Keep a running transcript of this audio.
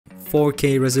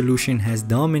4K resolution has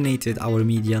dominated our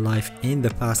media life in the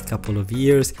past couple of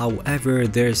years. However,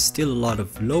 there's still a lot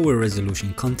of lower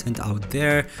resolution content out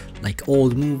there, like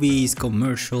old movies,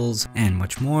 commercials, and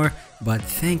much more. But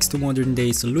thanks to modern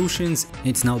day solutions,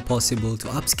 it's now possible to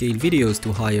upscale videos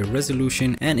to higher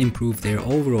resolution and improve their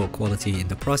overall quality in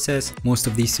the process. Most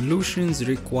of these solutions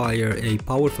require a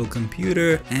powerful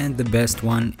computer, and the best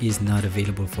one is not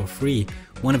available for free.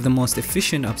 One of the most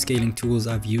efficient upscaling tools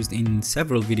I've used in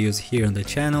several videos here on the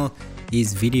channel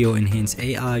is Video Enhanced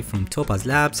AI from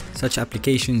TopazLabs. Such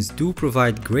applications do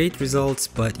provide great results,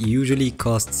 but usually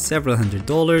cost several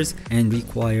 $100s and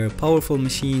require powerful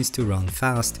machines to run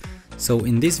fast. So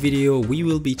in this video, we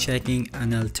will be checking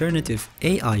an alternative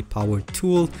AI-powered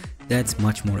tool that's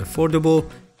much more affordable.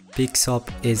 Pixop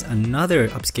is another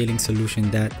upscaling solution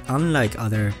that, unlike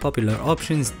other popular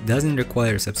options, doesn't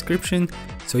require a subscription,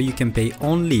 so you can pay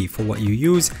only for what you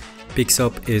use.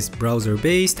 Pixop is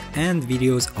browser-based and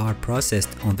videos are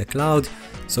processed on the cloud,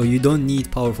 so you don't need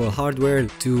powerful hardware.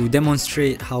 To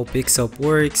demonstrate how Pixop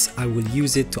works, I will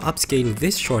use it to upscale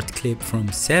this short clip from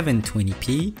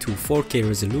 720p to 4K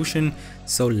resolution,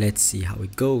 so let's see how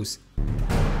it goes.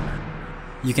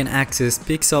 You can access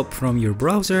Pixop from your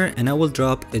browser, and I will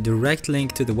drop a direct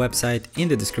link to the website in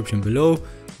the description below.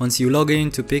 Once you log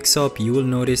into Pixop, you will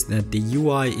notice that the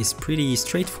UI is pretty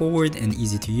straightforward and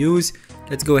easy to use.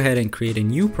 Let's go ahead and create a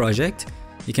new project.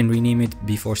 You can rename it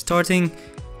before starting,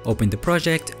 open the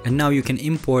project, and now you can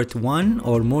import one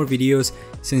or more videos.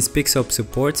 Since Pixop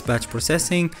supports batch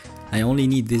processing, I only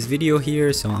need this video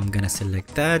here, so I'm gonna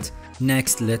select that.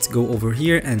 Next, let's go over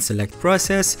here and select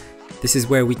process. This is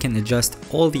where we can adjust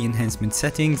all the enhancement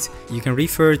settings. You can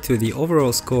refer to the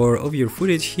overall score of your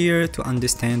footage here to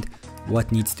understand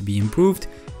what needs to be improved.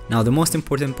 Now, the most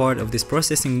important part of this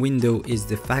processing window is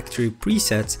the factory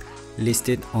presets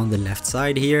listed on the left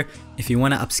side here. If you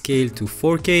want to upscale to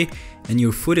 4K and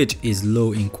your footage is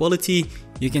low in quality,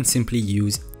 you can simply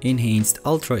use Enhanced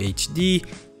Ultra HD.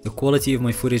 The quality of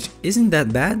my footage isn't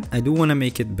that bad. I do want to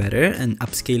make it better and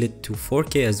upscale it to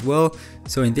 4K as well.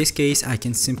 So in this case, I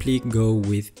can simply go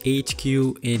with HQ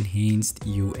Enhanced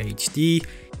UHD.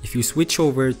 If you switch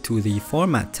over to the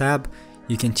Format tab,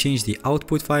 you can change the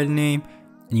output file name,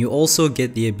 and you also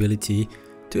get the ability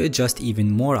to adjust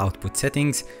even more output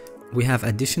settings. We have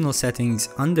additional settings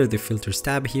under the Filters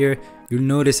tab here. You'll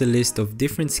notice a list of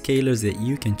different scalers that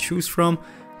you can choose from.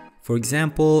 For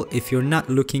example, if you're not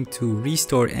looking to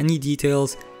restore any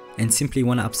details and simply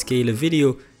want to upscale a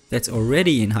video that's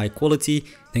already in high quality,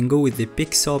 then go with the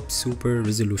Pixop Super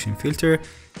Resolution filter,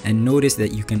 and notice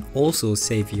that you can also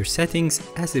save your settings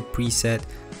as a preset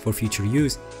for future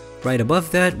use. Right above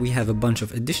that, we have a bunch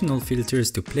of additional filters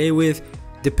to play with,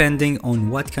 depending on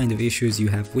what kind of issues you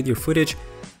have with your footage.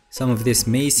 Some of this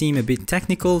may seem a bit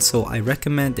technical, so I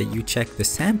recommend that you check the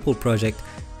sample project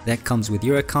that comes with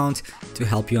your account to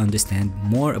help you understand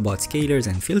more about scalers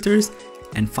and filters.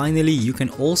 And finally, you can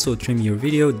also trim your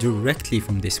video directly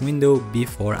from this window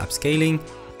before upscaling.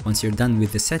 Once you're done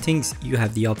with the settings, you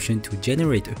have the option to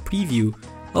generate a preview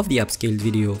of the upscaled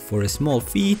video for a small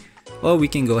fee, or we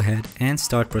can go ahead and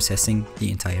start processing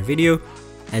the entire video.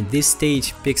 At this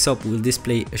stage, Pixop will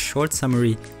display a short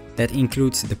summary that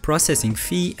includes the processing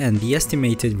fee and the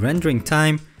estimated rendering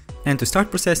time. And to start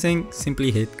processing,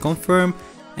 simply hit confirm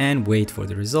and wait for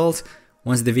the results.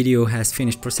 Once the video has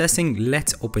finished processing,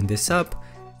 let's open this up,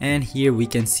 and here we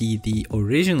can see the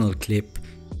original clip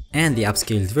and the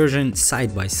upscaled version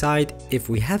side by side. If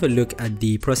we have a look at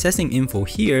the processing info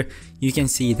here, you can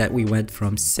see that we went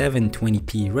from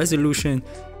 720p resolution,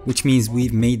 which means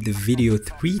we've made the video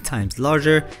 3 times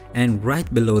larger, and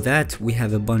right below that we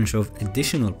have a bunch of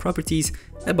additional properties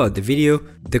about the video,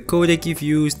 the codec you've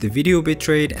used, the video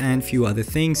bitrate, and few other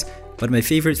things. But my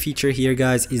favorite feature here,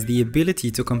 guys, is the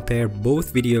ability to compare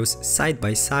both videos side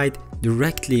by side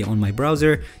directly on my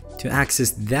browser. To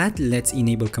access that, let's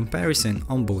enable comparison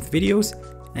on both videos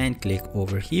and click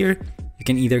over here. You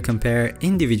can either compare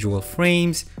individual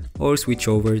frames or switch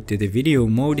over to the video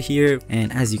mode here.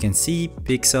 And as you can see,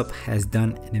 Pixop has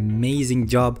done an amazing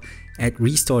job at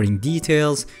restoring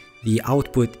details. The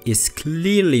output is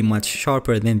clearly much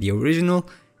sharper than the original,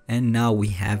 and now we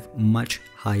have much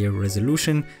higher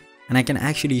resolution. And I can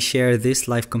actually share this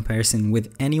live comparison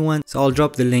with anyone, so I'll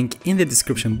drop the link in the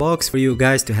description box for you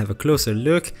guys to have a closer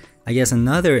look. I guess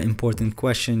another important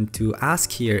question to ask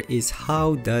here is,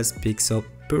 how does Pixop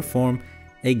perform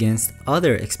against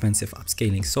other expensive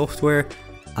upscaling software?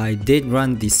 I did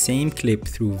run the same clip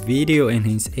through Video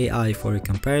Enhanced AI for a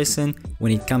comparison.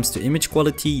 When it comes to image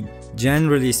quality,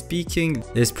 generally speaking,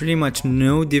 there's pretty much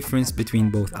no difference between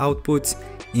both outputs.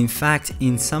 In fact,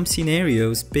 in some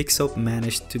scenarios, Pixop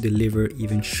managed to deliver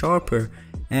even sharper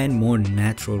and more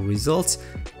natural results.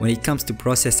 When it comes to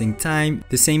processing time,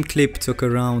 the same clip took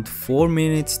around 4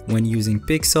 minutes when using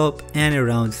Pixop and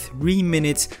around 3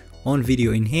 minutes on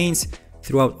Video Enhance.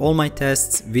 Throughout all my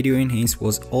tests, Video Enhance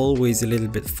was always a little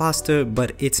bit faster,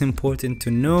 but it's important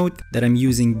to note that I'm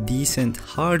using decent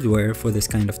hardware for this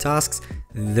kind of tasks.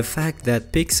 The fact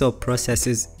that Pixop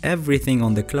processes everything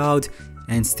on the cloud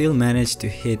and still manage to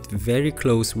hit very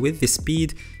close with the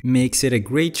speed makes it a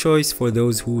great choice for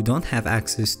those who don't have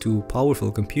access to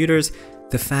powerful computers.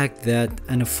 The fact that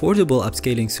an affordable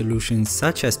upscaling solution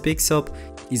such as Pixop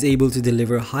is able to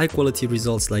deliver high quality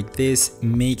results like this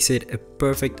makes it a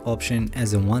perfect option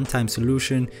as a one-time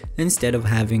solution instead of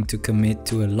having to commit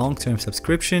to a long-term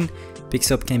subscription.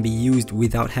 Pixop can be used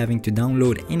without having to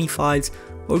download any files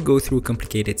or go through a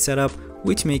complicated setup,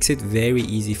 which makes it very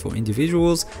easy for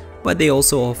individuals. But they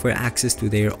also offer access to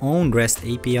their own REST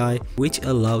API, which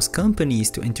allows companies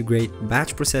to integrate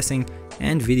batch processing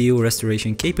and video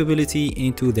restoration capability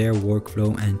into their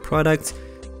workflow and products.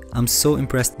 I'm so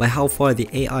impressed by how far the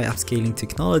AI upscaling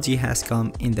technology has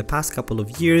come in the past couple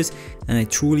of years, and I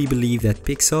truly believe that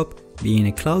Pixop, being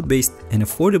a cloud-based and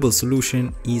affordable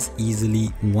solution, is easily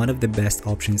one of the best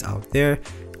options out there.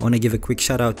 I want to give a quick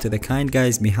shout out to the kind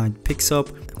guys behind Pixop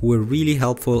who were really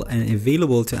helpful and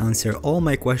available to answer all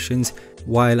my questions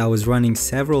while I was running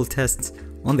several tests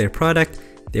on their product.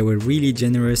 They were really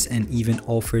generous and even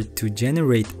offered to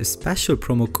generate a special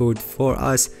promo code for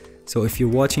us. So if you're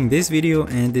watching this video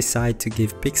and decide to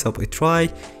give Pixop a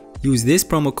try, use this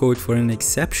promo code for an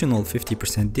exceptional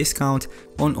 50% discount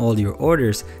on all your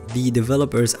orders. The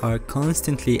developers are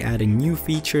constantly adding new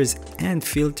features and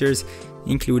filters,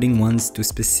 including ones to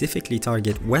specifically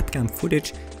target webcam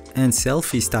footage and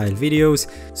selfie style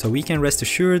videos, so we can rest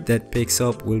assured that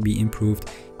Pixop will be improved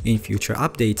in future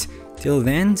updates. Till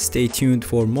then, stay tuned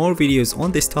for more videos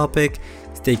on this topic,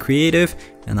 stay creative,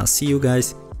 and I'll see you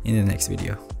guys in the next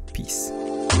video. Peace.